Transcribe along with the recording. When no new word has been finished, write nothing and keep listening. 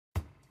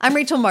I'm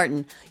Rachel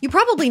Martin. You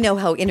probably know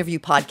how interview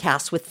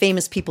podcasts with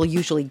famous people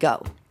usually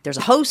go. There's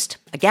a host,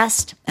 a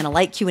guest, and a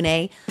light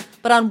Q&A.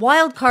 But on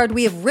Wildcard,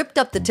 we have ripped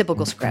up the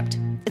typical script.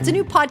 It's a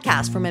new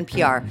podcast from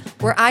NPR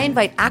where I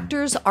invite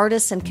actors,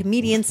 artists, and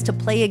comedians to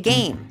play a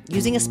game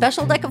using a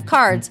special deck of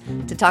cards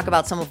to talk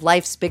about some of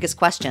life's biggest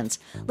questions.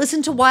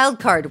 Listen to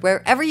Wildcard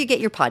wherever you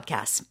get your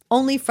podcasts,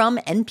 only from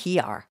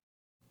NPR.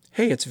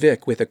 Hey, it's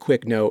Vic with a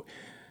quick note.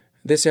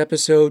 This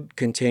episode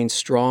contains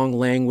strong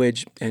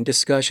language and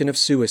discussion of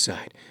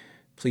suicide.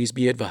 Please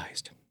be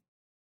advised.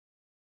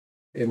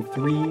 In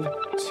 3,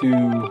 2,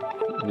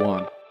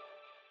 1.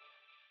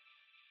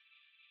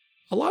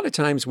 A lot of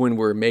times when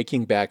we're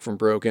making Back from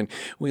Broken,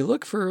 we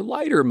look for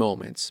lighter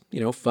moments,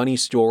 funny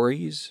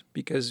stories,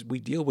 because we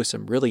deal with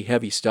some really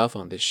heavy stuff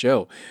on this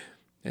show.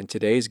 And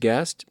today's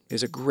guest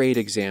is a great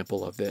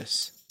example of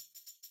this.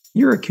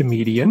 You're a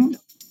comedian.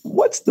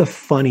 What's the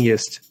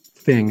funniest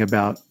thing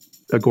about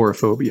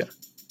agoraphobia?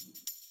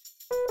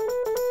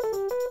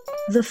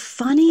 The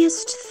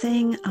funniest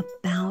thing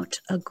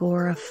about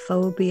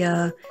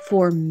agoraphobia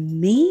for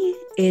me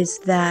is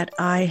that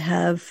I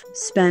have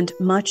spent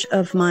much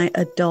of my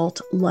adult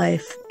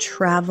life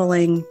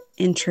traveling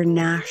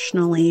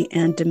internationally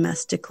and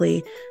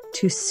domestically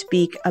to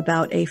speak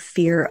about a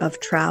fear of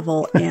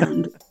travel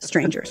and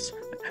strangers.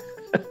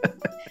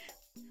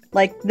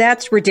 Like,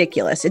 that's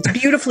ridiculous. It's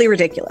beautifully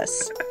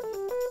ridiculous.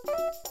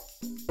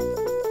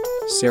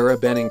 Sara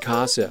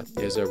Benincasa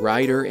is a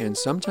writer and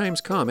sometimes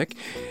comic,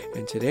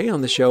 and today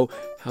on the show,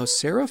 how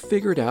Sara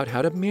figured out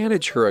how to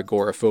manage her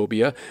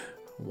agoraphobia,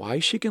 why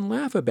she can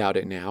laugh about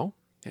it now,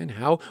 and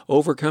how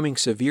overcoming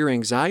severe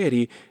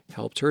anxiety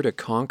helped her to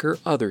conquer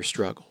other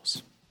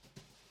struggles.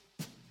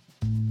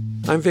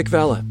 I'm Vic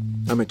Vella.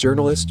 I'm a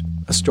journalist,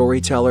 a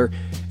storyteller,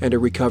 and a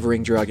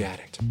recovering drug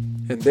addict.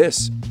 And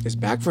this is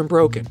Back from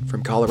Broken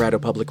from Colorado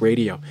Public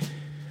Radio.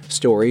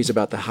 Stories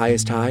about the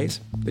highest highs,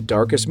 the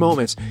darkest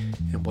moments,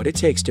 and what it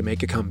takes to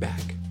make a comeback.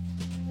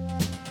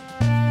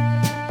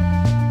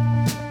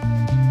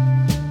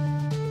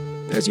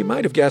 As you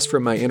might have guessed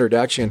from my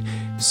introduction,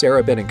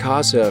 Sara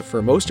Benincasa,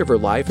 for most of her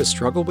life, has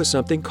struggled with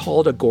something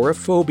called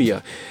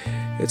agoraphobia.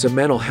 It's a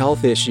mental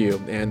health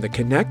issue and the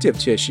connective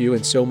tissue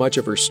in so much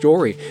of her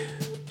story.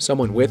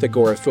 Someone with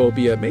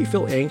agoraphobia may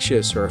feel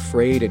anxious or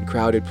afraid in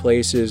crowded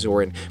places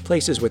or in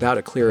places without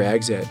a clear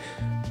exit.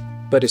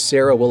 But as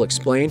Sara will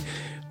explain,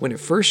 when it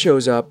first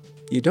shows up,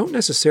 you don't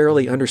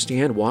necessarily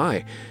understand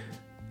why.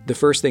 The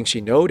first thing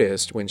she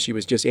noticed when she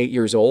was just 8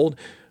 years old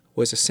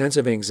was a sense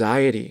of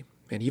anxiety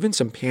and even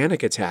some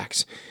panic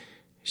attacks.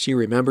 She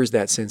remembers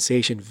that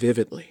sensation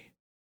vividly.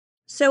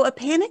 So a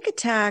panic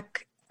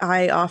attack,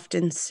 I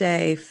often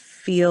say,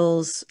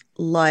 feels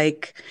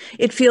like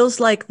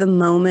the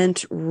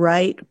moment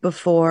right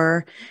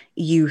before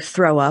you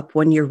throw up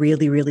when you're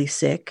really, really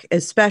sick,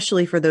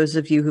 especially for those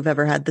of you who've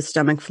ever had the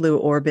stomach flu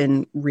or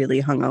been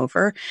really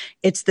hungover.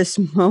 It's this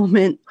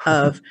moment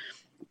of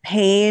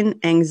pain,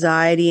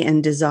 anxiety,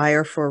 and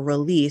desire for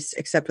release,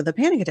 except with a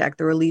panic attack,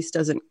 the release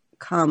doesn't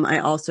come. I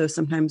also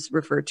sometimes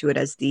refer to it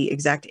as the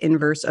exact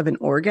inverse of an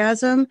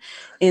orgasm,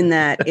 in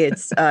that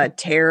it's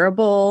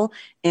terrible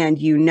and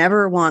you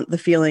never want the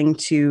feeling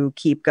to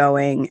keep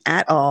going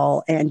at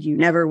all, and you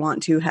never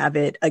want to have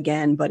it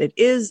again, but it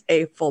is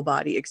a full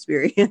body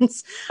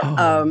experience.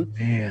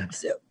 Man.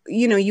 So,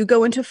 you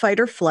go into fight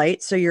or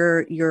flight. So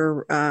you're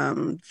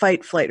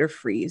fight, flight, or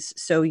freeze.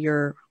 So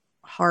your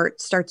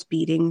heart starts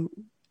beating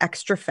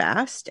extra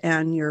fast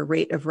and your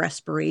rate of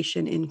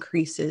respiration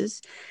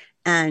increases,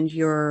 and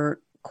your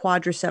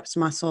quadriceps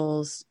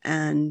muscles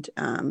and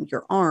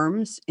your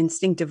arms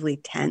instinctively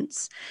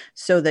tense,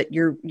 so that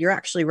you're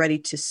actually ready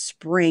to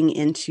spring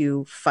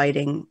into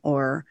fighting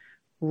or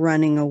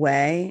running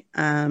away.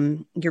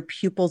 Your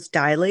pupils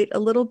dilate a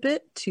little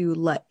bit to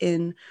let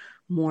in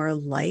more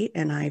light,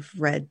 and I've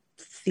read,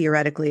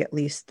 theoretically at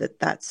least,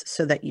 that's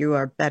so that you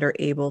are better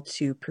able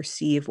to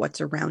perceive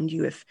what's around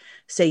you. If,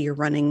 say, you're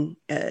running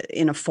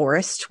in a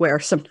forest where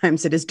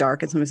sometimes it is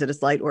dark and sometimes it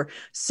is light, or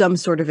some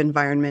sort of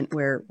environment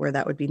where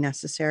that would be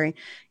necessary,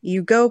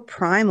 you go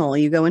primal,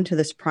 you go into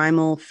this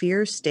primal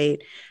fear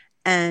state.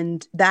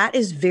 And that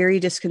is very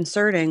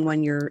disconcerting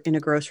when you're in a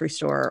grocery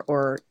store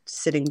or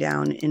sitting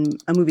down in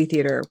a movie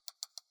theater.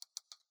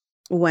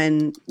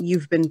 When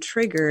you've been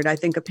triggered, I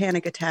think a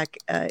panic attack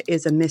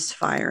is a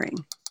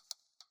misfiring.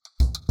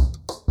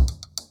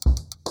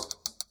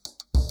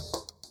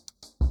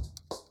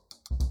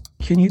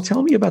 Can you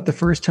tell me about the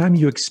first time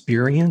you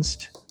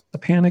experienced a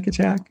panic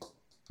attack?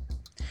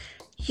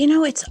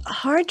 It's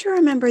hard to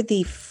remember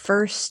the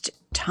first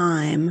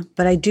time,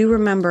 but I do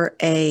remember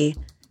a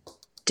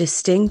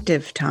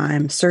distinctive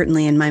time,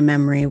 certainly in my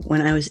memory,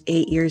 when I was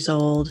 8 years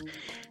old.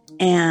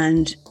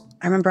 And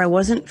I remember I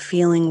wasn't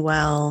feeling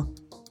well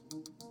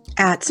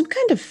at some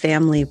kind of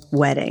family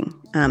wedding,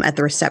 at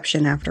the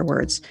reception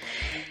afterwards.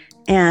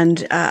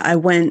 And I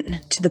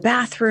went to the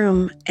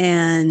bathroom,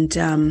 and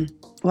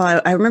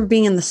I remember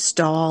being in the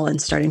stall and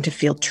starting to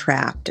feel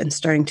trapped and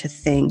starting to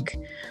think,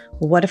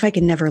 well, what if I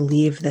can never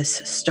leave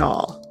this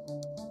stall?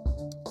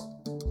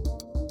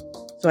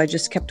 So I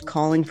just kept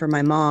calling for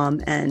my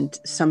mom, and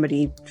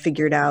somebody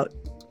figured out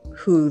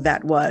who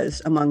that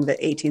was among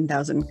the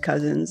 18,000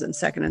 cousins and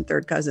second and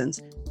third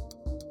cousins.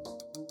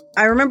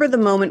 I remember the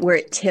moment where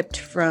it tipped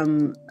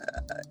from,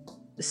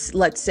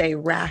 let's say,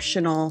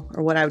 rational,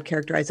 or what I would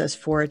characterize as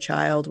for a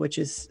child, which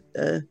is,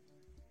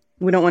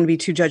 we don't want to be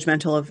too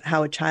judgmental of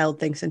how a child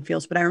thinks and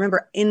feels. But I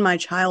remember in my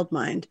child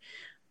mind,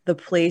 the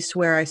place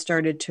where I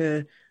started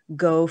to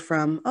go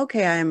from,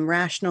 okay, I am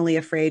rationally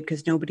afraid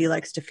because nobody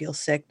likes to feel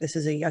sick, this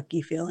is a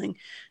yucky feeling,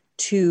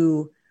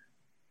 to,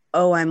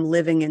 oh, I'm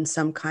living in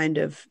some kind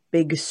of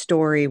big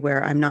story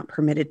where I'm not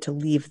permitted to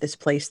leave this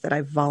place that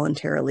I've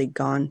voluntarily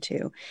gone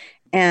to.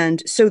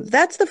 And so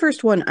that's the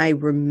first one I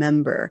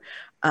remember.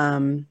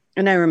 And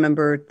I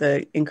remember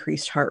the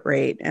increased heart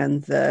rate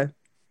and the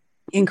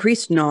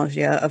increased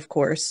nausea. Of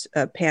course,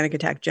 a panic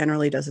attack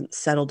generally doesn't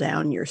settle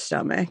down your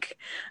stomach.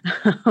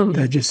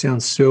 That just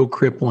sounds so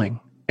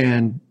crippling.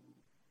 And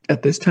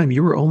at this time,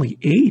 you were only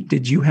 8.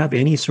 Did you have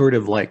any sort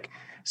of like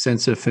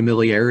sense of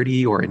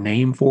familiarity or a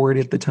name for it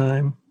at the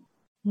time?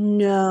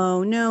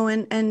 No.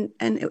 And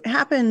it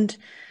happened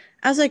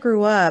as I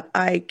grew up.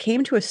 I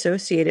came to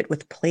associate it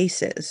with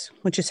places,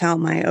 which is how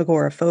my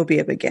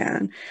agoraphobia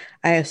began.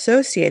 I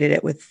associated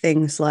it with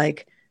things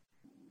like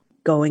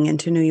going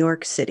into New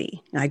York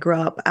City. I grew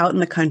up out in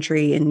the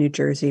country in New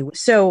Jersey.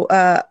 So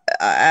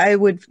that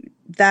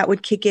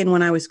would kick in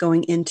when I was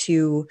going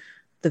into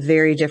the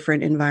very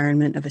different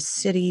environment of a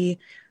city.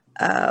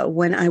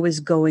 When I was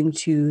going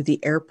to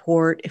the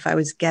airport, if I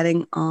was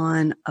getting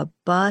on a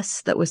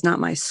bus that was not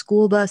my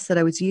school bus that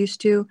I was used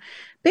to,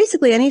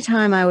 basically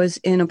anytime I was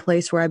in a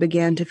place where I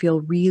began to feel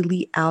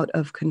really out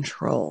of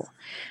control.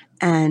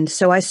 And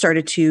so I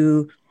started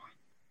to,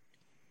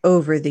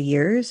 over the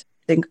years,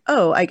 think,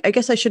 oh, I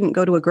guess I shouldn't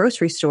go to a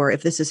grocery store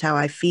if this is how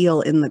I feel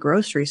in the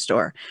grocery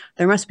store.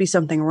 There must be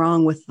something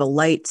wrong with the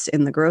lights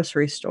in the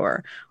grocery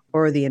store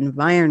or the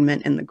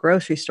environment in the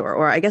grocery store.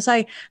 Or I guess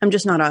I'm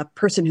just not a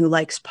person who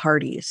likes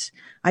parties.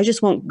 I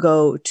just won't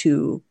go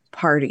to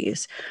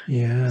parties.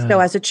 Yeah. So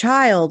as a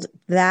child,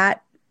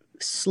 that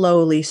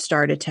slowly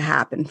started to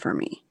happen for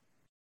me.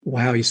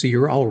 Wow. So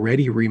you're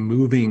already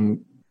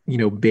removing,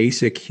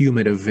 basic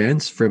human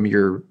events from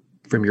your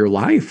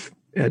life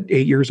at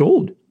 8 years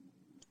old.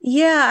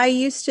 Yeah, I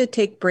used to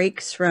take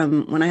breaks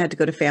from when I had to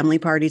go to family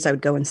parties. I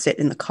would go and sit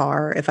in the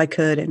car if I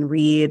could and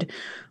read,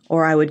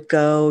 or I would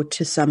go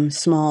to some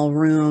small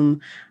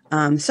room,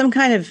 some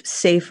kind of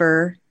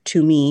safer,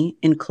 to me,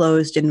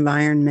 enclosed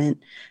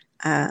environment.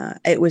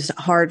 It was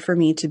hard for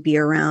me to be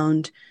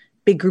around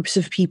big groups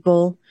of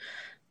people.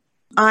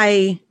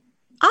 Oddly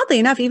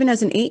enough, even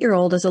as an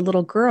 8-year-old, as a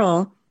little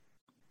girl,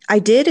 I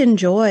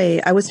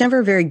was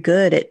never very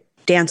good at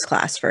dance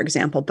class, for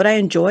example, but I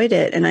enjoyed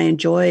it, and I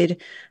enjoyed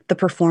the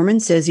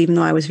performances, even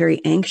though I was very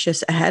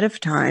anxious ahead of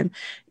time.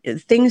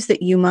 Things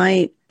that you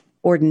might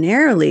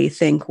ordinarily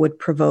think would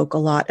provoke a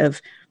lot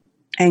of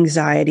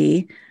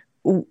anxiety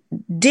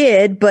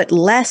did, but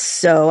less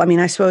so. I mean,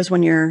 I suppose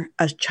when you're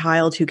a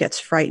child who gets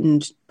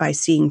frightened by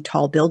seeing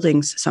tall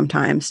buildings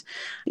sometimes,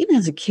 even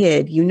as a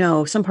kid,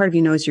 some part of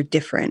you knows you're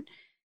different.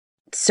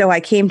 So I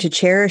came to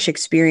cherish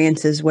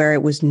experiences where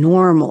it was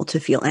normal to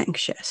feel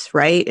anxious,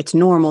 right? It's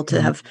normal to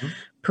have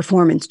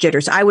performance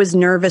jitters. I was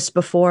nervous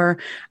before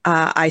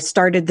I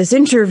started this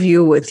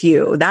interview with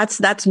you. That's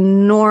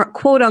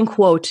quote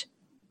unquote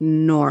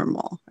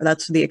normal.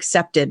 That's the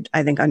accepted,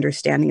 I think,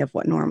 understanding of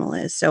what normal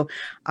is. So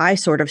I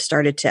sort of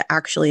started to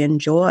actually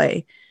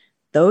enjoy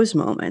those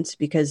moments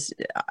because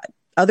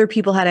other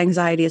people had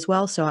anxiety as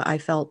well. So I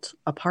felt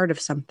a part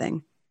of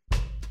something.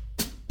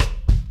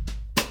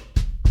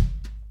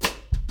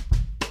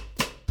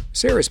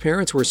 Sara's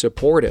parents were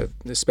supportive,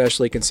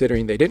 especially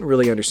considering they didn't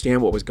really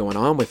understand what was going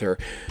on with her,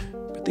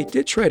 but they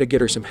did try to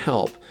get her some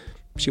help.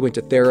 She went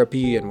to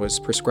therapy and was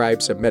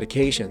prescribed some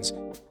medications.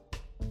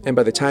 And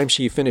by the time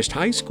she finished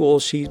high school,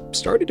 she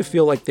started to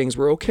feel like things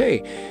were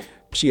okay.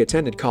 She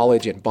attended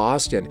college in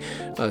Boston,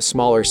 a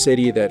smaller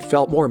city that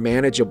felt more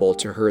manageable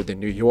to her than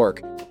New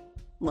York.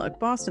 Look,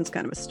 Boston's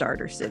kind of a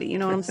starter city. You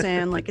know what I'm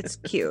saying? Like, it's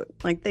cute.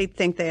 Like, they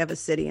think they have a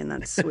city and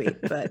that's sweet,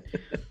 but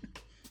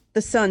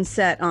the sun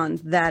set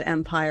on that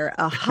empire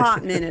a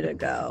hot minute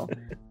ago.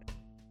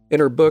 In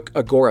her book,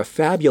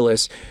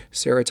 Agorafabulous,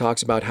 Sara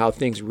talks about how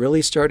things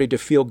really started to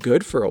feel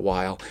good for a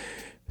while.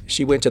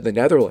 She went to the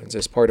Netherlands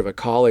as part of a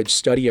college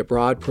study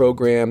abroad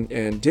program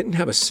and didn't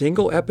have a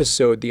single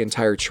episode the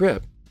entire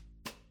trip.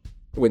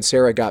 When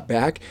Sara got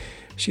back,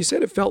 she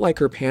said it felt like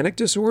her panic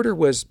disorder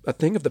was a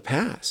thing of the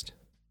past.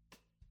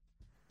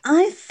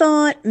 I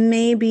thought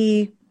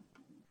maybe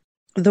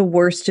the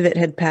worst of it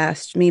had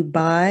passed me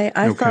by.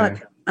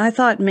 I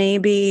thought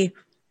maybe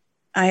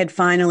I had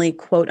finally,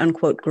 quote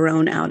unquote,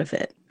 grown out of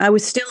it. I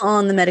was still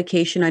on the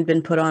medication I'd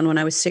been put on when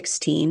I was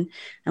 16.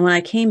 And when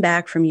I came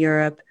back from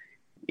Europe,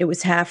 it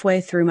was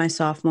halfway through my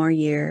sophomore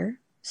year.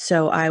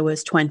 So I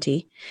was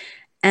 20.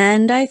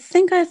 And I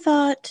think I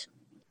thought,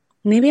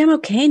 maybe I'm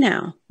okay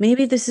now.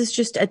 Maybe this is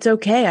it's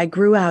okay. I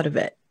grew out of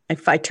it.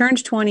 I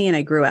turned 20 and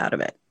I grew out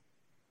of it.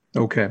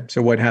 Okay.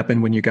 So what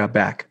happened when you got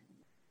back?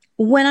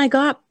 When I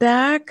got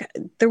back,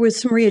 there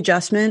was some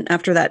readjustment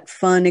after that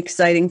fun,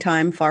 exciting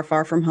time far,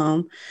 far from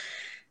home.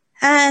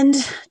 And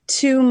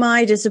to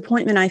my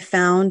disappointment, I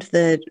found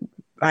that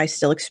I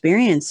still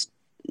experienced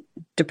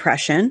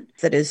depression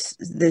that is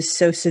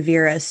so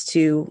severe as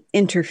to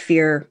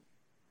interfere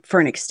for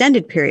an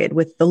extended period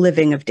with the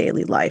living of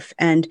daily life.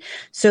 And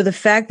so the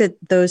fact that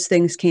those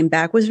things came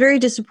back was very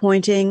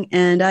disappointing.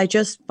 And I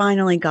just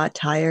finally got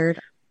tired.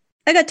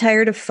 I got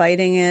tired of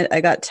fighting it.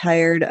 I got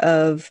tired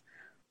of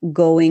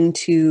going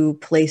to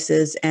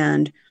places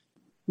and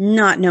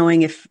not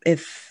knowing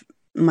if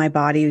my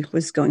body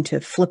was going to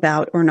flip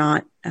out or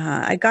not.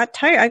 I got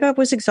tired.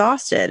 Was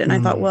exhausted, and I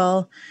thought,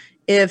 well,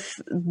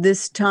 if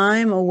this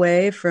time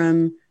away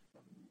from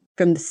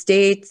the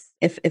States,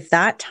 if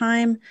that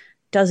time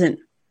doesn't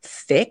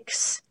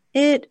fix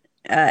it,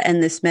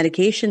 and this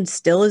medication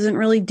still isn't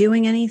really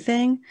doing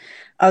anything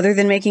other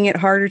than making it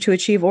harder to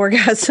achieve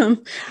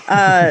orgasm,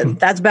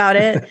 that's about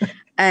it.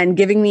 And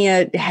giving me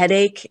a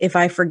headache if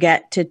I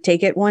forget to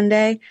take it one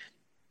day,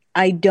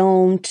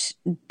 what's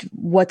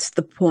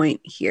the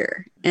point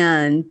here?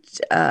 And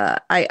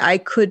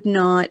I could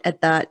not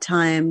at that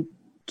time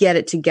get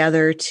it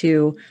together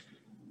to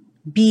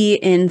be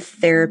in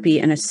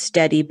therapy on a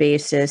steady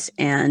basis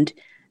and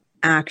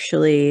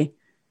actually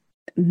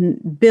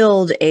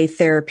build a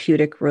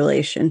therapeutic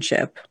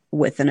relationship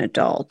with an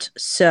adult.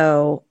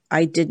 So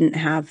I didn't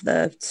have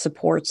the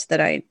supports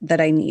that I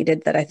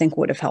needed that I think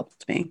would have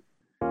helped me.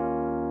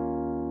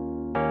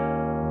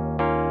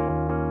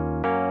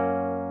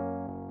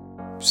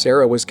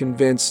 Sara was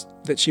convinced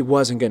that she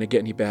wasn't going to get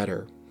any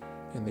better.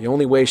 And the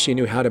only way she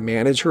knew how to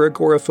manage her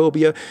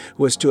agoraphobia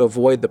was to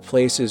avoid the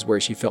places where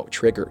she felt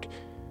triggered.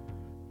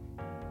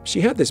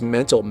 She had this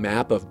mental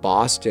map of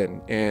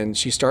Boston, and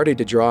she started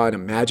to draw an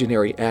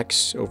imaginary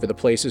X over the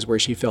places where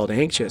she felt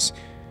anxious.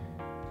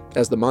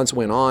 As the months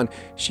went on,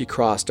 she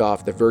crossed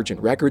off the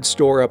Virgin Records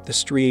store up the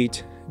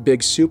street,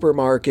 big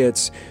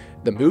supermarkets,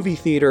 the movie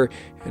theater,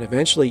 and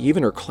eventually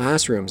even her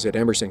classrooms at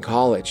Emerson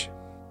College.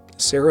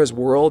 Sara's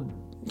world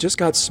just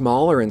got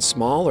smaller and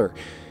smaller,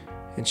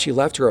 and she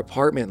left her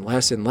apartment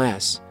less and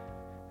less,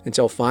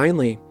 until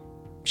finally,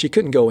 she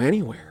couldn't go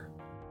anywhere.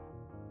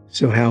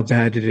 So how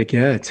bad did it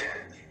get?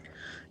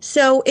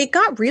 So it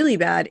got really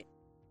bad.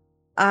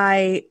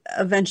 I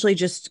eventually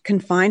just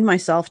confined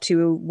myself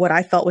to what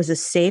I felt was a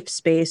safe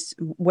space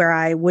where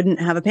I wouldn't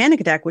have a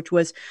panic attack, which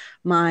was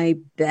my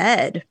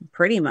bed,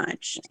 pretty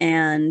much.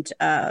 And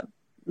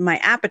my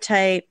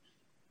appetite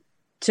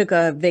took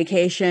a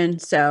vacation,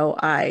 so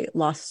I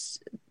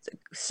lost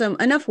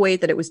enough weight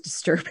that it was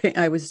disturbing.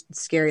 I was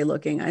scary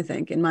looking, I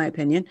think, in my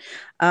opinion.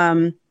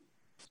 And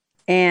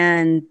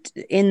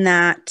in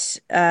that,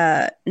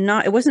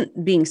 it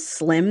wasn't being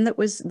slim that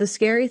was the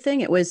scary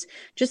thing. It was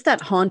just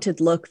that haunted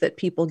look that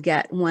people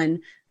get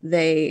when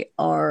they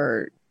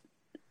are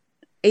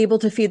able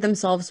to feed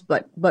themselves,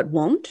 but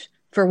won't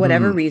for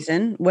whatever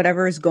reason,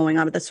 whatever is going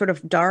on. That sort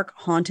of dark,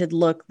 haunted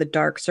look, the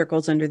dark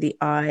circles under the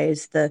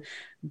eyes, the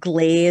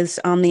glaze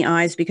on the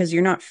eyes, because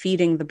you're not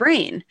feeding the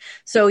brain.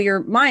 So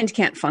your mind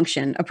can't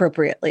function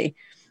appropriately.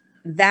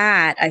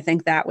 I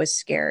think that was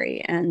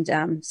scary.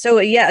 And so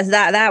yes,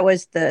 that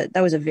was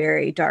a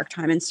very dark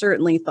time. And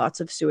certainly thoughts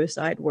of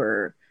suicide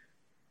were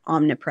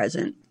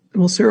omnipresent.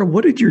 Well, Sara,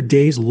 what did your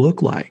days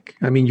look like?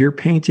 I mean, you're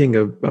painting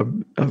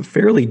a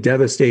fairly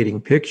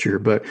devastating picture,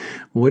 but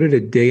what did a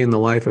day in the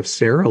life of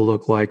Sara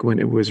look like when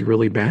it was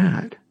really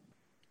bad?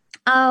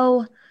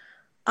 Oh,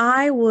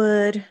 I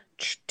would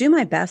do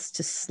my best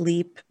to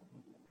sleep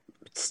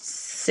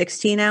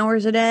 16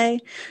 hours a day.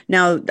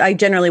 Now, I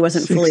generally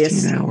wasn't fully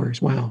asleep. 16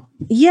 hours, wow.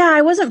 Yeah,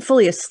 I wasn't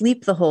fully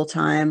asleep the whole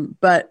time,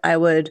 but I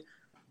would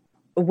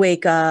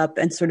wake up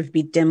and sort of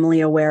be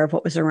dimly aware of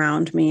what was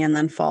around me and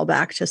then fall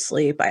back to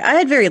sleep. I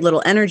had very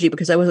little energy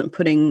because I wasn't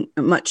putting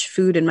much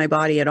food in my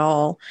body at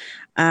all.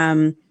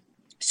 So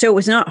it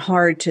was not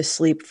hard to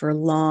sleep for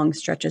long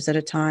stretches at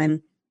a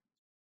time.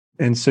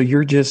 And so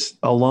you're just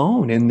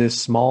alone in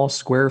this small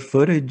square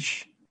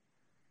footage,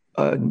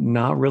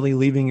 not really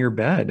leaving your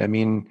bed. I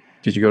mean,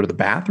 did you go to the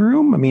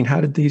bathroom? I mean, how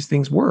did these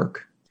things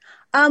work?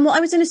 Well, I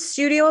was in a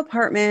studio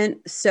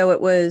apartment, so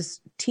it was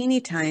teeny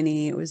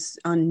tiny. It was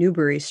on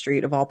Newbury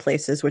Street, of all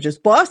places, which is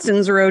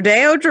Boston's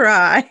Rodeo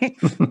Drive.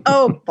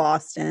 Oh,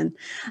 Boston.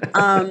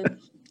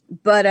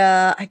 But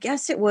I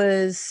guess it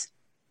was,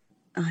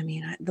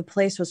 the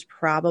place was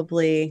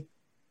probably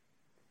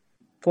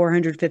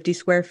 450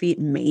 square feet,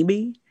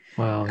 maybe.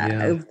 Wow,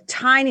 yeah. A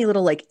tiny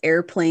little like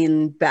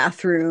airplane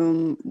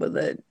bathroom with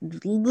a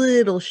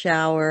little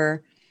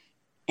shower.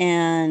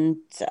 And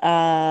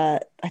I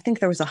think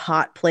there was a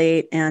hot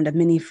plate and a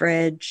mini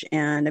fridge.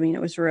 And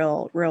it was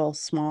real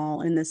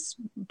small in this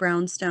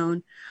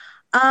brownstone.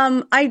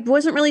 I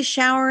wasn't really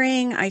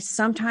showering. I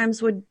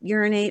sometimes would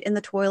urinate in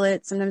the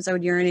toilet. Sometimes I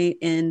would urinate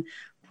in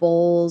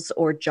bowls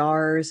or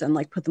jars and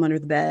like put them under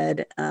the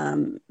bed,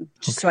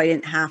 just so I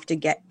didn't have to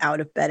get out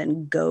of bed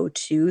and go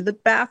to the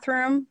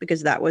bathroom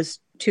because that was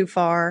too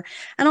far.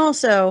 And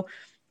also,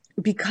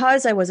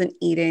 because I wasn't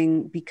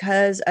eating,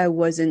 because I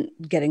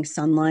wasn't getting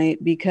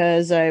sunlight,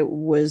 because I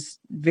was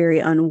very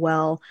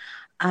unwell.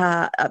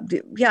 Yeah,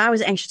 I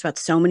was anxious about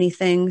so many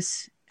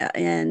things,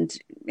 and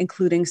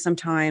including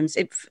sometimes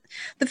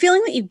the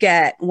feeling that you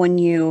get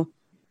when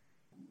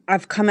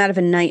I've come out of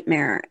a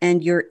nightmare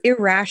and you're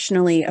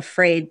irrationally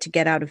afraid to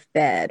get out of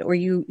bed, or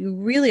you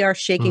really are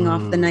shaking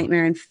off the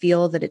nightmare and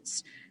feel that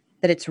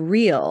it's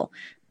real.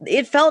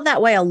 It felt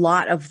that way a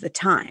lot of the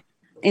time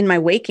in my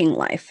waking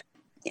life.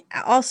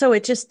 Also,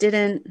 it just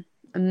didn't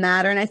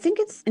matter. And I think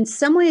it's in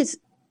some ways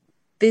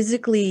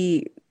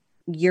physically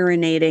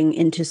urinating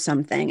into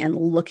something and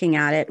looking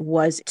at it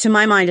was, to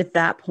my mind at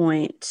that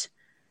point,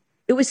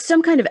 it was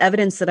some kind of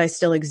evidence that I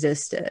still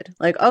existed.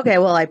 Like, okay,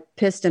 well, I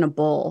pissed in a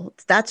bowl.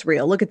 That's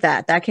real. Look at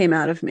that. That came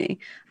out of me.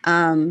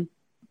 I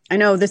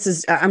know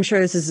I'm sure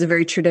this is a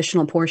very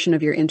traditional portion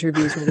of your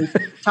interviews where we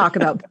talk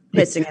about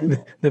pissing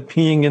and the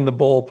peeing in the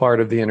bowl part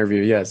of the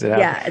interview. Yes, it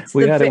happened. Yeah,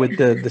 We had it with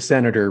the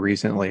senator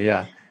recently.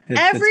 Yeah.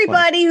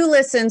 Everybody who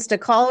listens to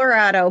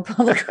Colorado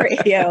Public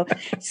Radio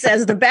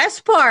says the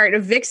best part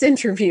of Vic's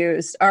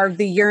interviews are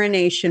the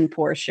urination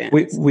portion.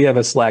 We have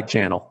a Slack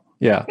channel.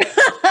 Yeah.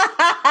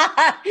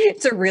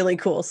 It's a really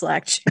cool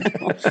Slack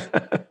channel.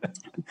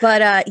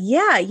 But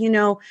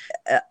yeah,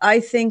 I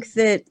think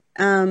that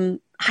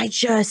I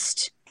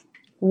just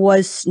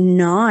was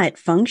not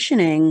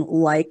functioning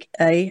like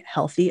a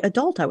healthy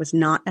adult. I was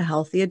not a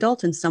healthy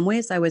adult. In some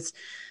ways, I was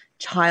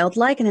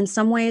childlike, and in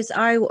some ways,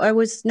 I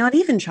was not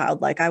even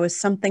childlike. I was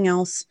something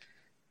else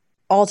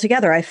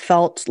altogether. I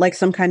felt like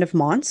some kind of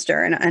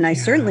monster, and I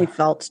certainly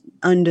felt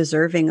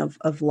undeserving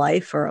of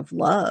life or of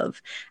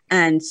love.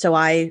 And so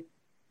I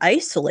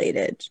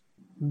isolated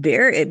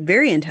very,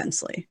 very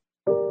intensely.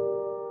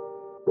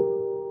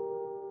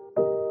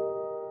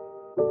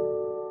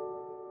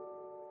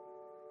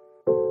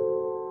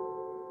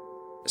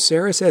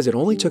 Sara says it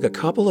only took a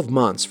couple of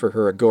months for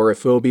her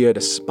agoraphobia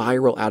to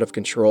spiral out of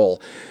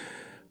control.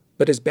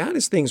 But as bad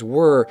as things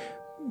were,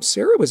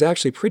 Sara was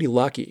actually pretty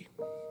lucky.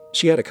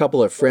 She had a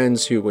couple of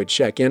friends who would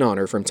check in on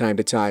her from time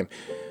to time,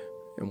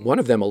 and one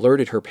of them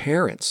alerted her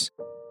parents.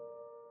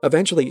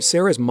 Eventually,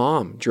 Sara's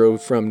mom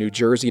drove from New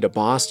Jersey to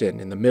Boston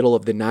in the middle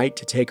of the night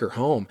to take her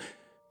home.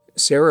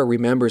 Sara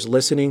remembers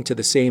listening to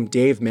the same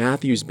Dave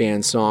Matthews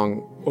Band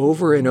song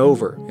over and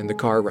over in the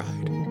car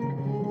ride.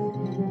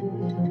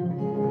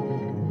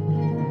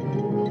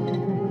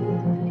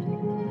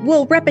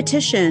 Well,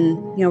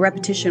 repetition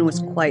was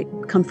quite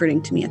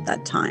comforting to me at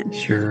that time.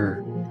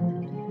 Sure.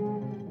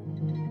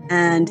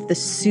 And the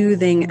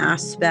soothing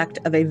aspect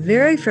of a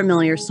very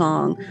familiar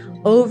song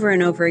over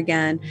and over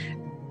again.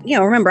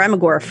 Remember, I'm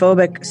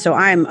agoraphobic, so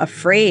I'm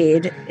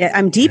afraid.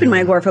 I'm deep in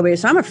my agoraphobia,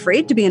 so I'm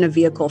afraid to be in a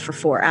vehicle for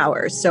 4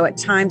 hours. So at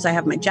times I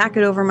have my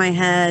jacket over my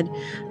head.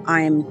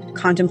 I'm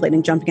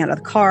contemplating jumping out of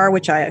the car,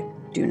 which I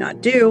do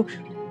not do.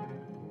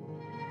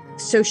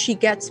 So she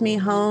gets me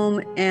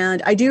home,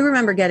 and I do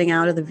remember getting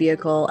out of the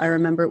vehicle. I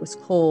remember it was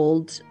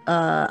cold.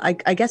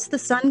 I guess the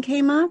sun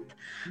came up.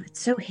 It's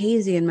so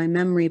hazy in my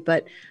memory,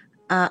 but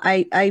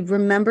I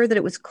remember that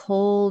it was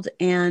cold,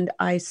 and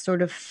I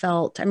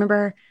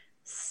remember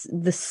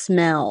the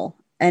smell,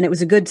 and it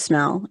was a good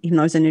smell, even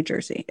though I was in New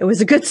Jersey. It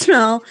was a good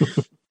smell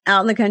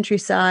out in the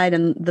countryside,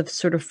 and the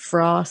sort of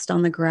frost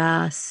on the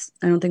grass.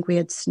 I don't think we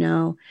had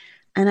snow.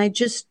 And I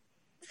just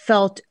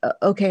felt,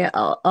 okay,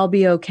 I'll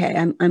be okay.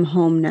 I'm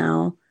home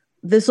now.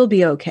 This will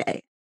be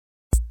okay.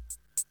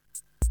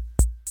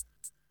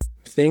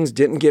 Things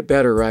didn't get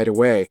better right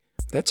away.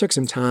 That took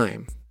some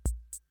time.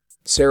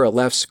 Sara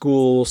left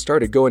school,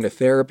 started going to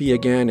therapy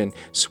again, and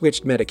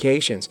switched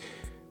medications.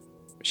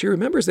 She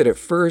remembers that at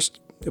first,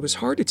 it was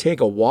hard to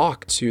take a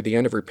walk to the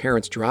end of her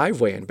parents'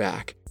 driveway and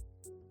back.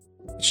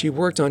 She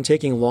worked on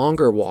taking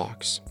longer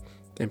walks,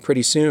 and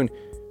pretty soon,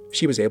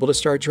 she was able to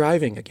start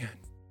driving again.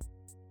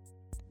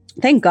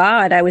 Thank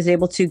God I was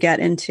able to get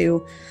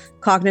into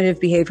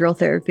cognitive behavioral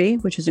therapy,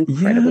 which is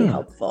incredibly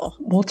helpful.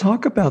 Well,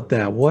 talk about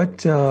that.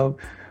 What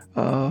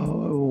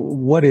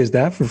is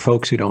that for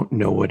folks who don't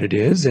know what it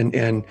is,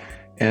 and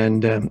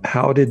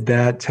how did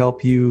that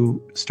help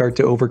you start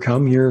to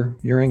overcome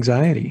your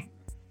anxiety?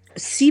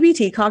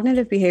 CBT,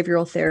 cognitive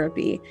behavioral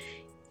therapy,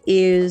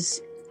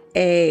 is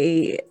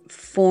a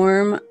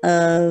form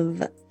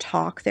of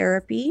talk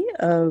therapy,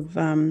 of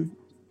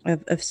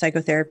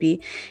psychotherapy,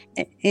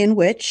 in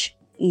which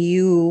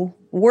you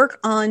work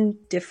on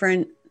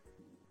different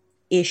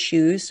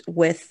issues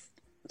with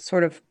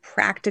sort of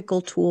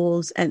practical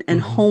tools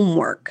and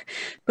homework,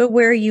 but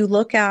where you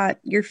look at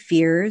your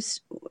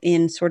fears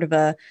in sort of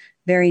a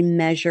very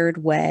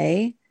measured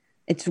way.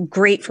 It's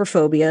great for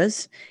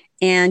phobias.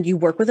 And you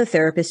work with a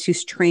therapist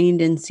who's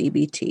trained in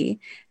CBT,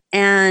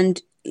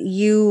 and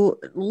you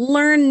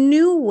learn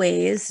new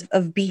ways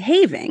of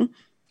behaving.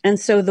 And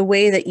so the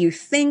way that you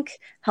think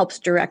helps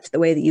direct the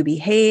way that you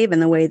behave,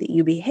 and the way that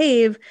you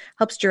behave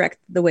helps direct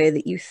the way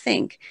that you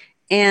think.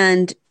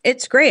 And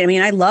it's great. I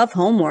mean, I love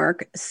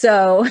homework.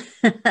 So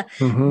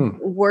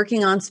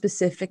working on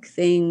specific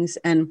things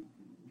and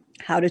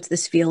How does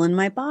this feel in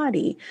my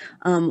body?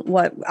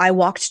 What I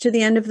walked to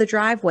the end of the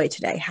driveway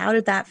today. How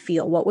did that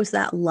feel? What was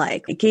that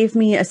like? It gave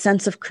me a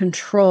sense of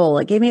control.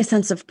 It gave me a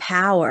sense of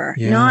power.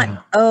 Yeah.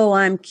 Not, oh,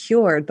 I'm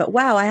cured, but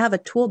wow, I have a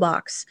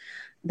toolbox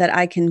that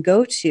I can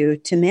go to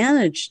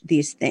manage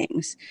these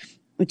things,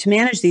 to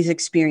manage these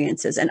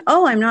experiences. And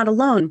oh, I'm not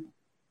alone.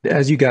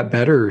 As you got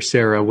better,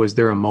 Sara, was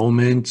there a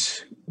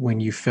moment when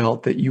you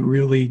felt that you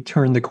really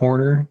turned the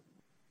corner?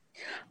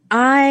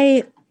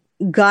 I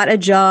got a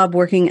job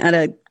working at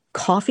a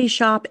coffee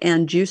shop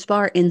and juice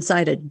bar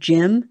inside a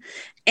gym.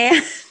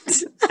 And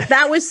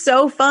that was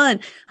so fun.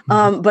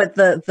 But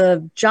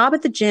the job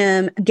at the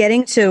gym,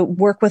 getting to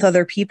work with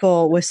other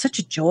people was such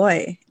a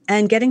joy,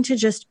 and getting to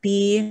just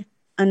be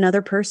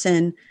another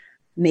person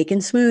making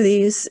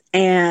smoothies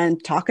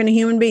and talking to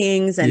human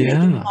beings and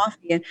making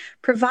coffee and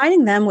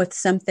providing them with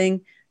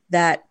something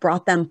that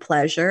brought them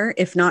pleasure,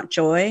 if not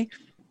joy.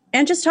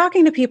 And just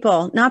talking to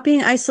people, not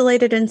being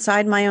isolated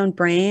inside my own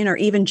brain or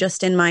even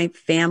just in my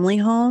family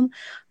home,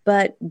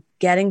 but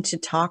getting to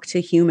talk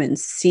to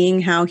humans,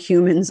 seeing how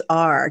humans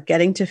are,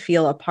 getting to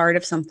feel a part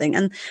of something.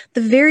 And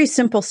the very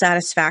simple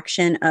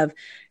satisfaction of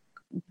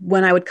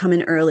when I would come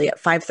in early at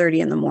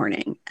 5:30 in the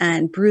morning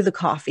and brew the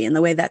coffee and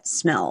the way that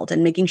smelled,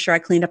 and making sure I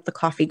cleaned up the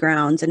coffee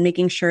grounds and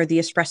making sure the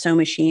espresso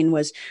machine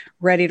was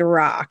ready to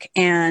rock.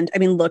 And I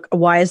mean, look,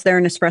 why is there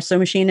an espresso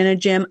machine in a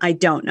gym? I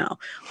don't know.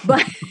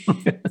 But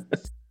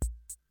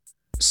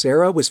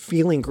Sara was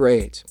feeling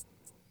great,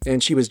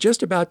 and she was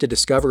just about to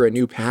discover a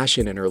new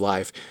passion in her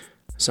life,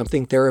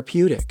 something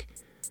therapeutic.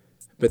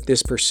 But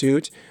this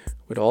pursuit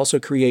would also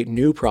create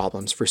new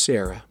problems for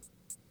Sara.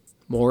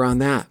 More on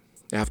that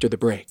after the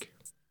break.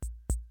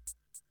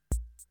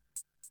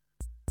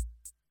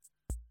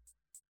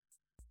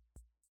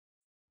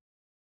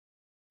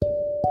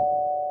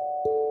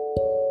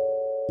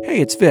 Hey,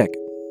 it's Vic.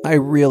 I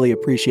really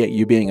appreciate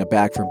you being a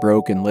Back from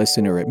Broken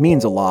listener. It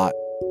means a lot.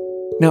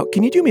 Now,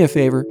 can you do me a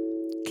favor?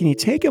 Can you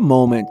take a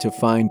moment to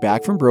find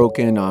Back from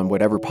Broken on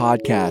whatever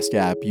podcast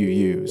app you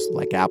use,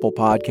 like Apple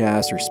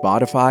Podcasts or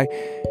Spotify,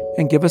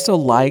 and give us a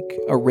like,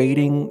 a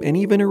rating, and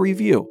even a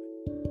review?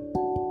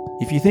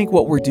 If you think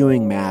what we're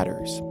doing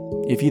matters,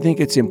 if you think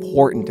it's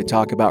important to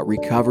talk about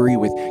recovery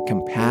with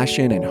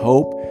compassion and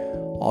hope,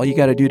 all you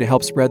got to do to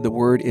help spread the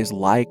word is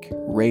like,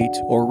 rate,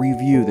 or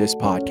review this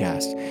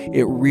podcast.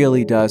 It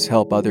really does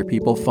help other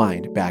people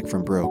find Back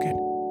from Broken.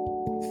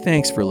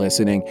 Thanks for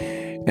listening,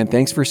 and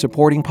thanks for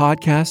supporting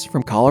podcasts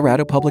from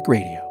Colorado Public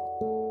Radio.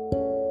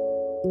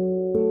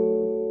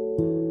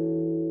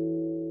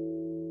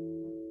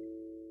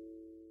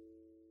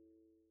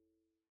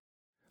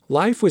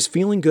 Life was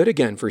feeling good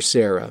again for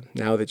Sara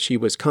now that she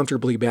was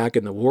comfortably back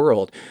in the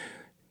world.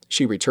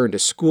 She returned to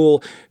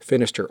school,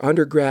 finished her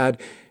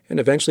undergrad, and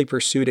eventually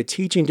pursued a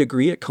teaching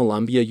degree at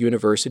Columbia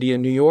University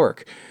in New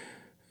York.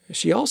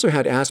 She also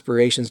had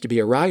aspirations to be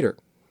a writer.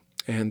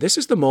 And this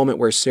is the moment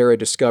where Sara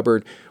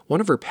discovered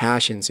one of her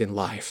passions in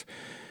life.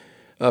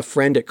 A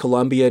friend at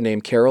Columbia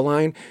named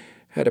Caroline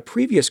had a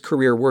previous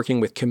career working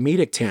with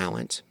comedic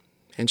talent,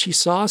 and she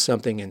saw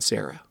something in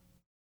Sara.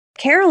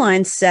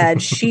 Caroline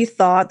said she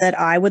thought that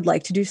I would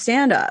like to do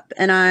stand-up.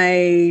 And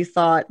I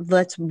thought,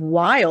 that's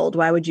wild.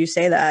 Why would you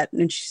say that?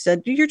 And she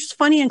said, you're just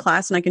funny in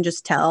class, and I can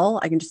just tell.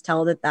 I can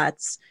tell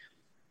that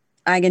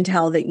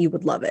you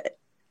would love it.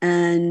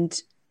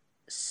 And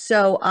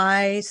so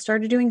I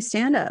started doing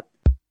stand-up.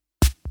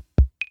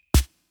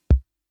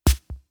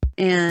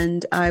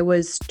 And I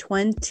was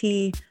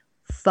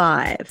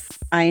 25.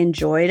 I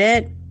enjoyed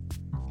it.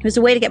 It was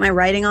a way to get my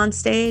writing on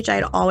stage. I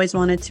had always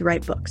wanted to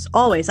write books.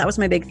 Always. That was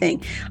my big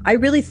thing. I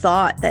really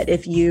thought that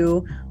if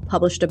you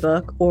published a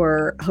book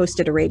or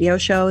hosted a radio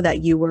show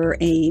that you were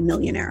a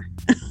millionaire.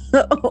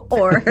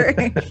 Or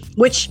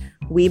which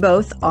we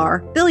both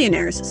are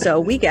billionaires, so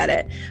we get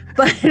it.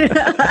 But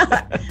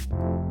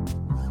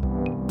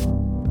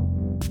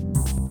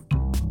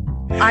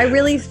I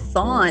really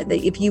thought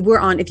that if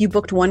you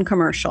booked one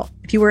commercial,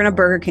 if you were in a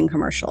Burger King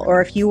commercial,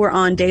 or if you were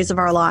on Days of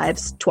Our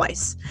Lives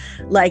twice,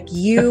 like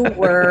you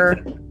were,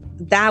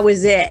 that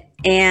was it.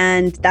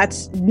 And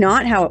that's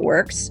not how it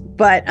works.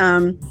 But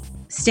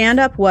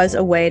stand-up was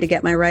a way to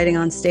get my writing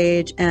on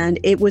stage. And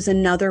it was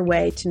another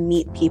way to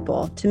meet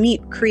people, to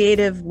meet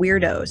creative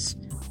weirdos.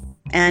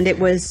 And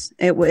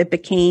it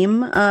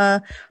became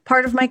a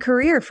part of my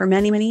career for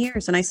many, many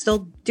years. And I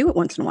still do it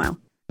once in a while.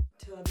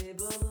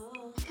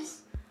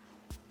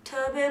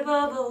 Tubby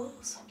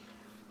bubbles,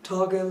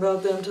 talking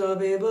about them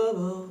tubby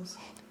bubbles.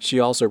 She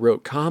also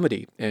wrote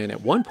comedy and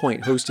at one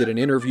point hosted an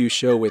interview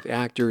show with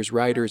actors,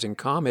 writers, and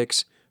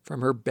comics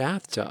from her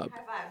bathtub.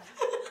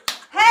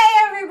 Hey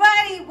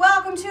everybody,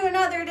 welcome to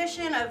another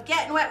edition of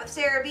Getting Wet with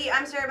Sara B.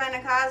 I'm Sara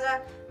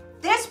Benincasa.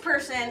 This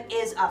person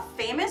is a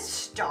famous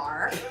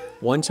star.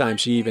 One time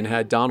she even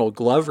had Donald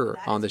Glover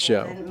on the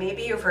show. And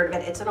maybe you've heard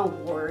of it. It's an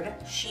award.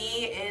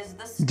 She is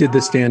the star. Did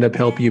the stand-up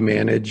help you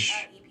manage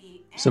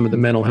some of the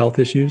mental health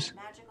issues?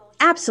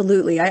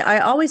 Absolutely. I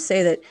always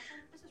say that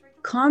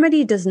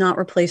comedy does not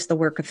replace the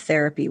work of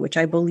therapy, which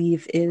I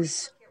believe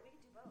is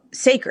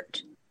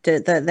sacred.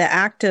 The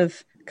act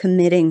of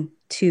committing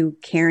to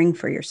caring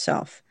for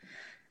yourself.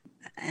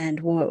 And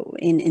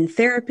in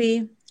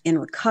therapy, in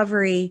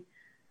recovery,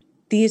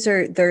 this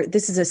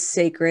is a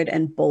sacred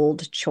and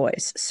bold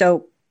choice.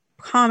 So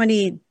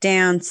comedy,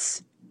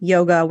 dance,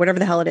 yoga, whatever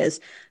the hell it is,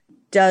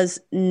 does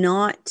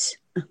not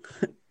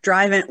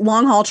driving,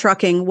 long haul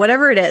trucking,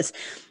 whatever it is.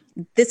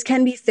 This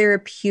can be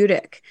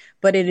therapeutic,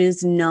 but it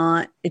does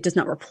not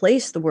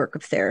replace the work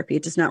of therapy.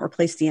 It does not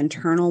replace the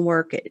internal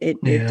work.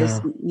 It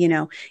does,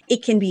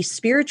 it can be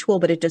spiritual,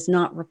 but it does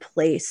not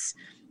replace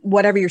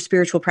whatever your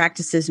spiritual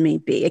practices may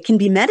be. It can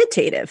be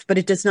meditative, but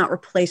it does not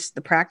replace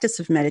the practice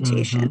of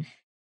meditation. Mm-hmm.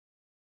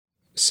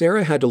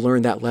 Sara had to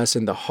learn that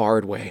lesson the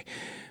hard way.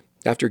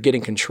 After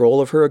getting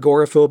control of her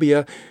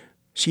agoraphobia,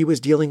 she was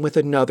dealing with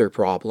another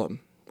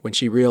problem when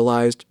she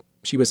realized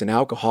she was an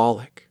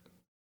alcoholic.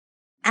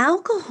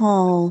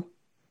 Alcohol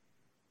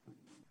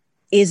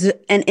is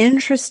an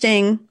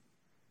interesting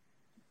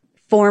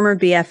former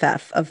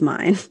BFF of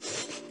mine.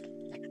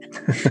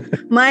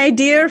 My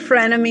dear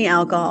frenemy,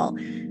 alcohol.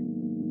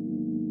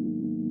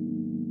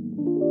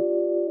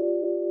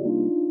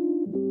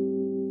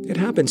 It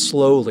happened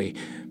slowly.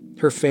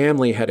 Her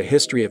family had a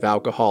history of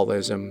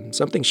alcoholism,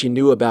 something she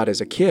knew about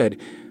as a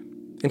kid,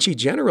 and she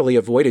generally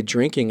avoided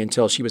drinking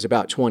until she was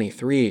about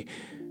 23.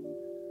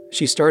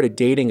 She started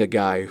dating a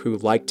guy who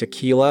liked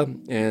tequila,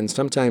 and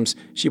sometimes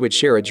she would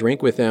share a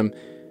drink with him,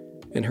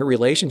 and her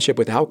relationship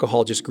with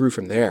alcohol just grew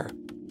from there.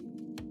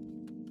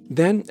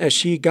 Then, as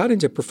she got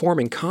into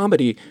performing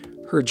comedy,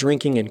 her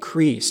drinking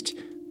increased.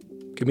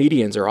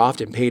 Comedians are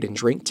often paid in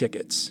drink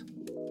tickets.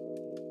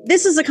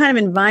 This is the kind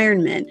of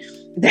environment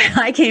that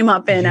I came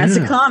up in as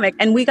a comic,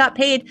 and we got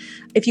paid.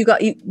 If you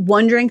got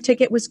one drink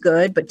ticket was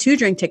good, but 2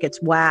 drink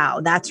tickets, wow,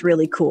 that's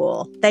really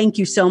cool. Thank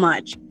you so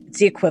much. It's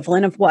the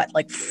equivalent of what,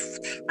 like,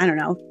 I don't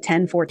know,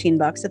 $10,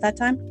 $14 at that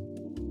time.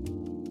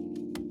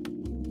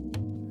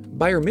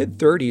 By her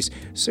mid-30s,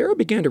 Sara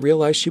began to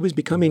realize she was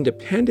becoming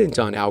dependent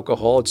on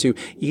alcohol to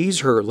ease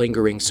her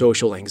lingering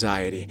social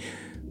anxiety.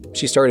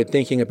 She started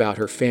thinking about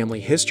her family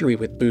history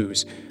with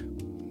booze.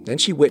 Then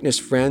she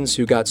witnessed friends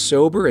who got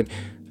sober and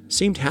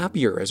seemed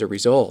happier as a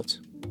result.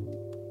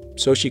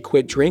 So she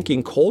quit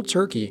drinking cold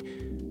turkey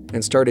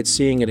and started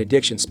seeing an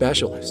addiction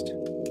specialist.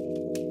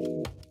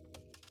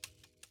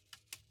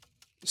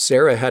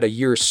 Sara had a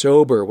year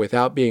sober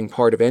without being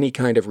part of any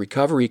kind of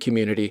recovery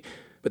community,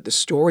 but the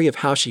story of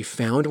how she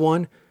found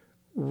one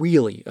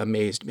really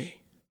amazed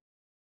me.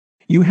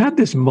 You had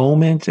this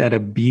moment at a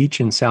beach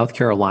in South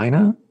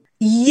Carolina?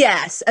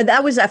 Yes,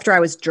 that was after I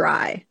was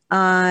dry.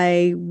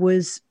 I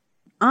was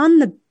on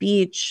the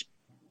beach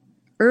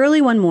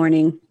early one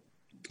morning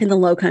in the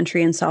Low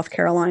Country in South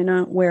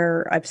Carolina,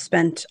 where I've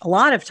spent a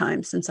lot of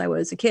time since I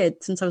was a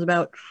kid, since I was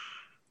about,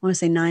 I want to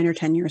say 9 or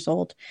 10 years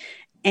old.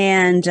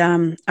 And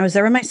I was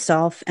there by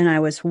myself, and I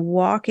was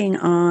walking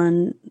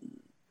on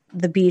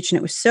the beach, and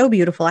it was so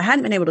beautiful. I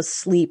hadn't been able to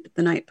sleep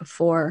the night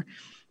before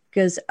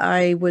because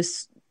I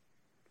was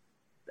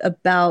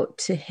about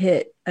to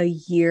hit a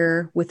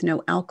year with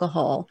no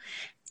alcohol,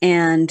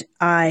 and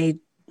I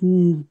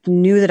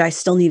knew that I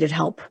still needed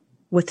help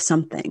with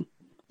something.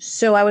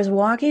 So I was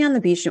walking on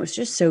the beach, and it was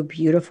just so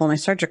beautiful, and I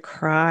started to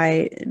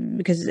cry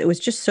because it was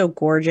just so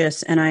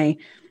gorgeous, and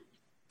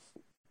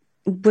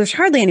there's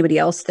hardly anybody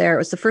else there. It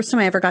was the first time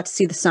I ever got to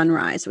see the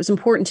sunrise. It was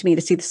important to me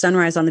to see the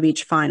sunrise on the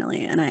beach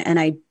finally, and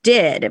I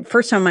did.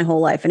 First time in my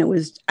whole life, and it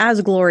was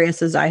as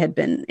glorious as I had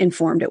been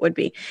informed it would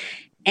be.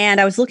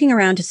 And I was looking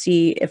around to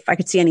see if I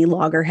could see any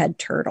loggerhead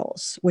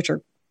turtles, which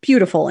are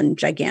beautiful and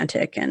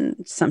gigantic and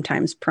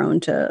sometimes prone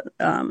to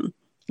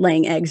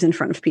laying eggs in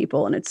front of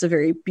people. And it's a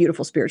very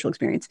beautiful spiritual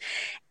experience.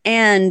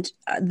 And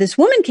this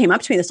woman came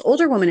up to me, this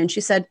older woman, and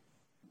she said,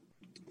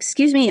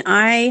 "Excuse me,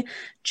 I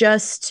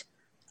just,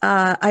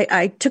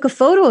 I took a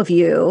photo of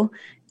you,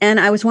 and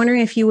I was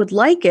wondering if you would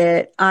like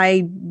it.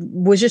 I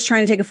was just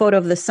trying to take a photo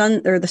of the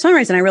sun or the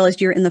sunrise, and I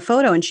realized you're in the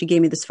photo." And she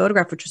gave me this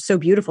photograph, which was so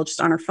beautiful, just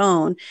on her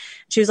phone.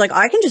 She was like,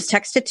 "I can just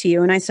text it to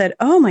you." And I said,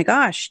 "Oh my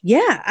gosh,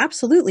 yeah,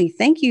 absolutely.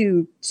 Thank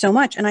you so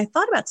much." And I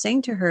thought about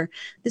saying to her,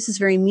 this is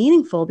very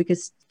meaningful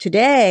because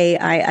today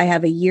I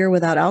have a year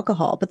without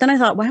alcohol. But then I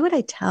thought, why would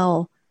I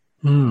tell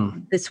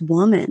this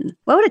woman?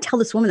 Why would I tell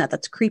this woman that?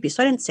 That's creepy.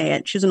 So I didn't say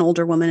it. She was an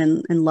older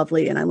woman and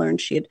lovely. And I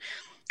learned she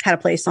had a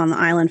place on the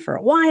island for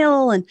a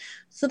while. And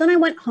so then I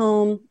went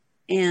home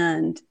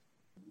and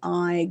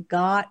I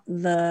got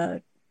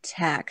the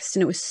text,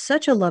 and it was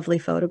such a lovely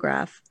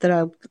photograph that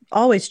I'll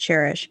always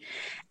cherish.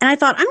 And I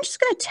thought, I'm just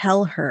going to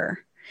tell her.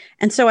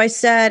 And so I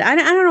said, I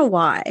don't know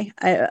why.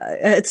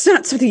 It's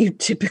not something you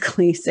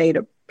typically say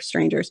to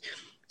strangers.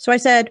 So I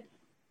said,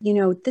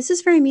 this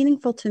is very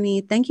meaningful to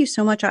me. Thank you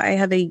so much. I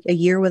have a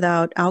year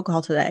without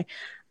alcohol today.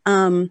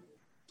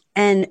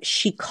 And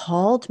she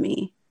called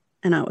me,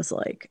 and I was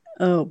like,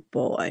 oh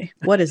boy,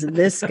 what is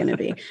this going to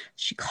be?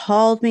 She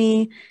called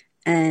me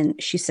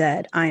and she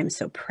said, "I am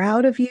so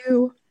proud of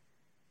you."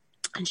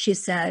 And she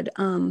said,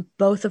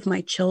 both of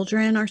my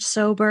children are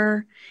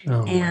sober,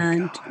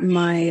 and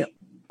my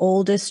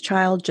oldest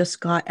child just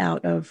got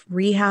out of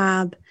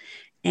rehab,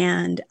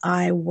 and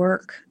I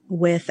work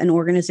with an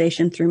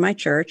organization through my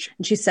church.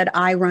 And she said,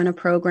 I run a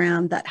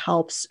program that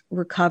helps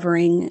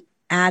recovering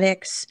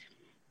addicts,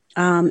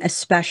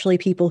 especially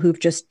people who've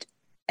just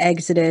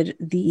exited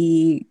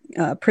the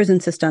prison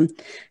system,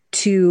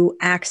 to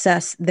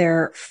access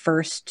their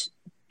first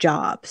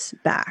jobs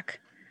back.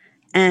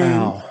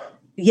 And Wow.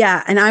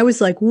 yeah, and I was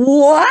like,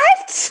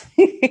 what?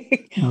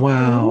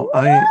 Wow.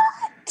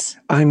 What?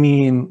 I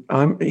mean,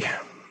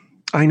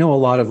 I know a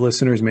lot of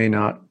listeners may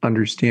not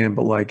understand,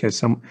 but like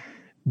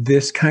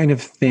this kind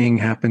of thing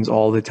happens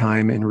all the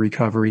time in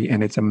recovery,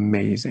 and it's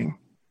amazing.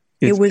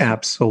 It's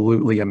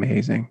absolutely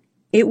amazing.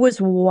 It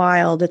was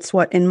wild. It's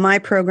what in my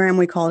program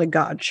we call it a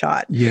God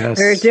shot. Yes.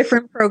 There are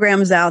different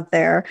programs out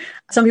there.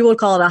 Some people would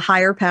call it a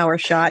higher power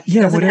shot.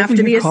 Yeah, whatever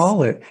you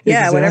call it.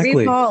 Yeah, whatever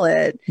you call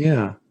it.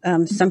 Yeah.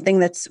 Something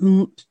that's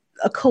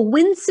a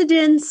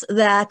coincidence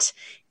that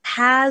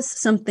has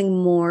something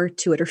more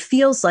to it or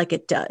feels like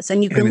it does.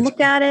 And you can look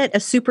at it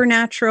as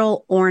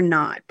supernatural or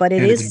not, but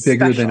it's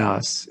bigger special. than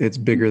us. It's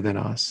bigger than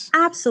us.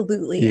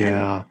 Absolutely.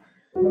 Yeah.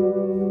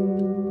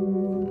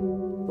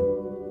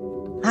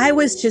 I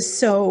was just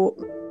so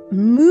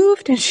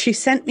moved, and she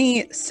sent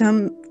me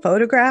some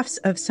photographs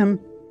of some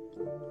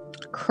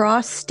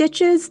cross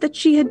stitches that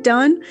she had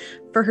done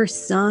for her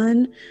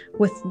son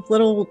with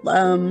little,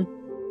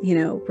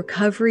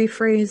 recovery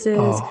phrases.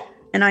 Oh.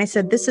 And I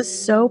said, this is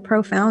so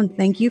profound.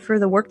 Thank you for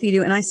the work that you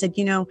do. And I said,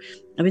 I've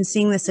been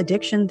seeing this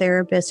addiction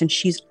therapist, and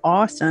she's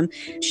awesome.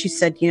 She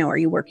said, are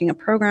you working a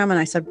program? And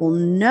I said, well,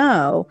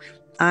 no,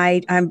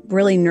 I'm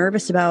really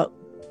nervous about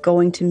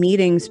going to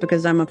meetings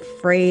because I'm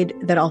afraid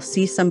that I'll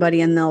see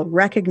somebody and they'll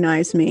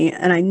recognize me.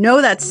 And I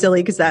know that's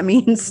silly because that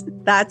means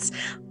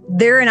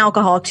they're an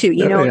alcoholic too.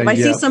 If I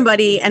see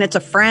somebody and it's a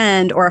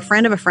friend or a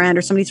friend of a friend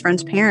or somebody's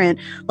friend's parent,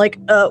 like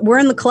we're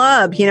in the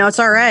club, it's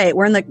all right.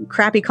 We're in the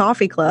crappy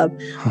coffee club.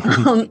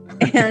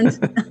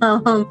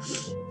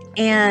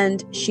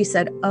 And she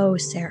said, oh,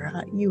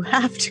 Sara, you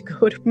have to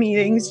go to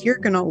meetings. You're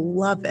going to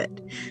love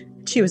it.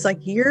 She was like,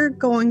 you're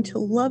going to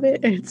love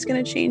it, and it's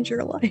going to change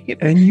your life.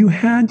 And you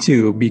had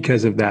to,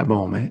 because of that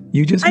moment.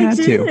 You just had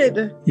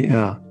to.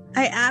 Yeah.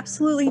 I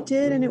absolutely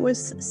did. And it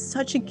was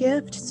such a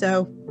gift.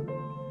 So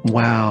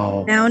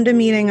wow. Found a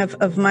meeting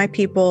of my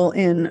people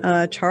in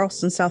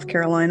Charleston, South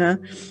Carolina.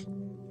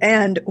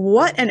 And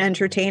what an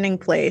entertaining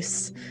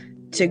place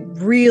to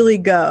really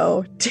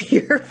go to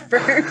your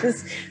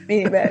first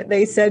meeting.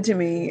 They said to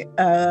me,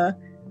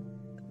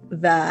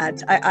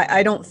 that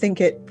I don't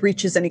think it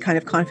breaches any kind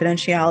of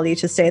confidentiality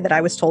to say that I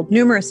was told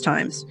numerous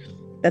times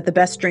that the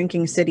best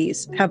drinking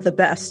cities have the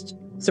best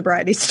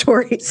sobriety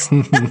stories.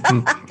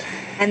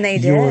 And they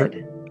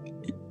did.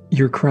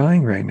 You're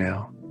crying right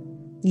now.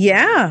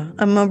 Yeah,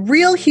 I'm a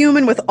real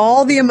human with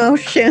all the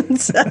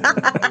emotions.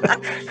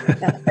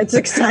 It's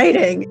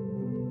exciting.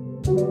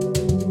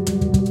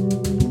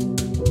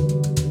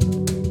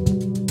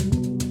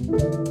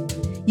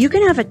 You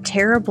can have a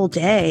terrible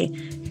day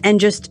and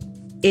just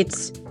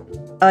it's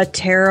a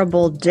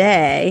terrible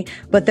day,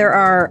 but there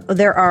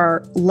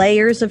are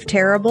layers of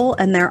terrible,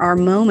 and there are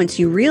moments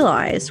you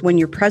realize when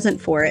you're present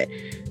for it.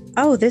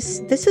 Oh, this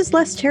is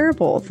less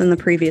terrible than the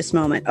previous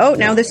moment. Oh,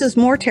 now this is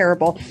more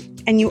terrible.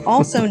 And you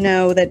also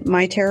know that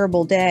my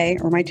terrible day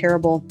or my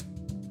terrible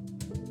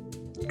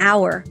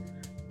hour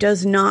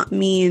does not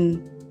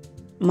mean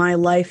my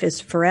life is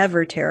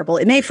forever terrible.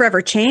 It may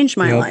forever change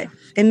my life.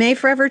 It may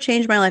forever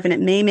change my life, and it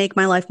may make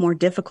my life more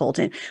difficult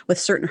and with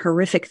certain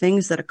horrific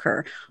things that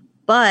occur.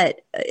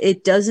 But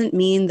it doesn't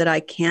mean that I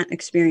can't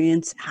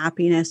experience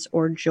happiness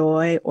or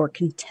joy or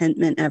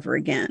contentment ever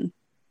again.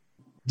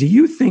 Do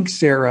you think,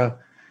 Sara,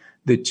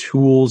 the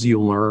tools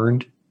you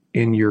learned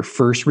in your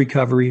first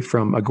recovery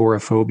from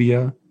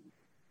agoraphobia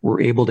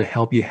were able to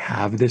help you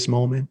have this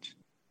moment?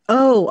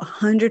 Oh,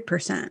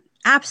 100%.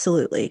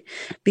 Absolutely.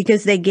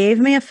 Because they gave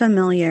me a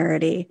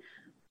familiarity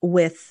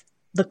with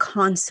the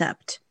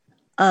concept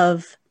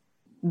of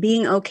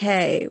being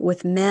okay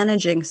with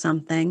managing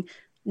something,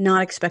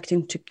 not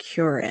expecting to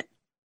cure it.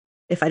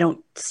 If I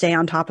don't stay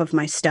on top of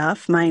my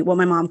stuff, what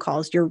my mom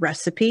calls your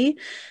recipe,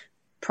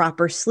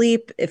 proper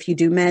sleep, if you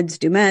do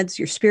meds,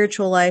 your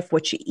spiritual life,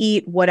 what you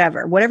eat,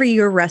 whatever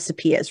your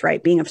recipe is,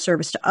 right? Being of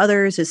service to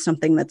others is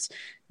something that's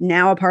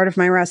now a part of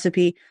my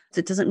recipe.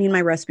 It doesn't mean my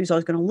recipe is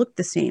always going to look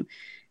the same.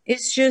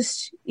 It's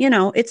just,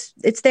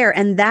 it's there.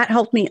 And that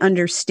helped me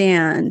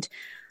understand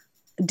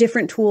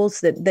different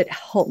tools that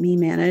help me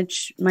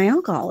manage my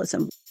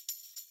alcoholism.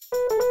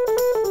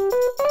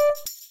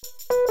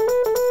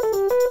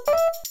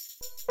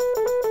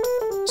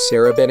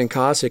 Sara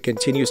Benincasa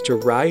continues to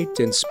write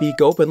and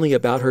speak openly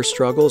about her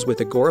struggles with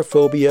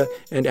agoraphobia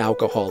and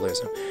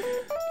alcoholism.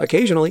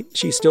 Occasionally,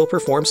 she still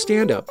performs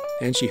stand-up,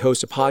 and she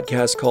hosts a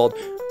podcast called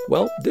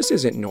Well, This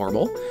Isn't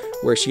Normal,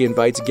 where she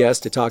invites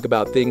guests to talk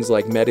about things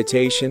like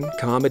meditation,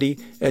 comedy,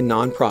 and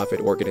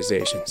nonprofit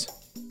organizations.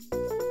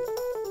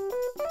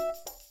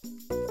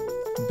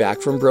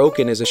 Back from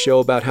Broken is a show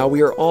about how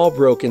we are all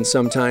broken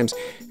sometimes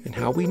and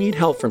how we need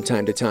help from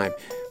time to time.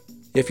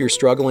 If you're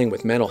struggling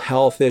with mental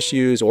health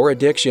issues or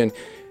addiction,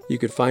 you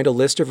can find a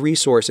list of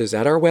resources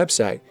at our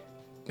website,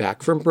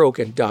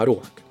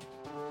 backfrombroken.org.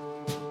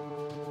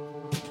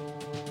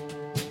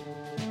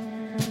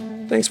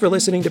 Thanks for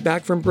listening to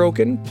Back from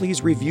Broken.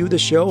 Please review the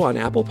show on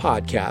Apple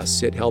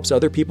Podcasts. It helps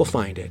other people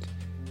find it.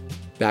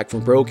 Back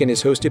from Broken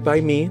is hosted by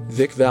me,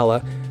 Vic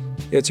Vela.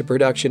 It's a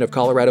production of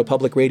Colorado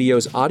Public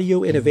Radio's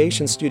Audio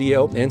Innovation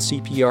Studio and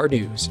CPR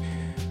News.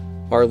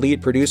 Our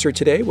lead producer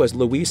today was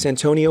Luis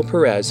Antonio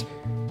Perez,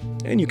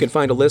 and you can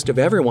find a list of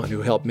everyone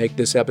who helped make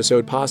this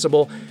episode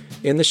possible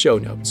in the show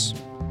notes.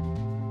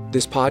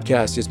 This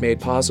podcast is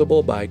made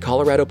possible by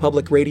Colorado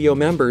Public Radio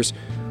members.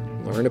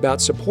 Learn about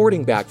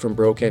supporting Back from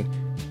Broken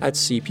at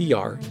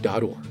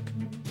cpr.org.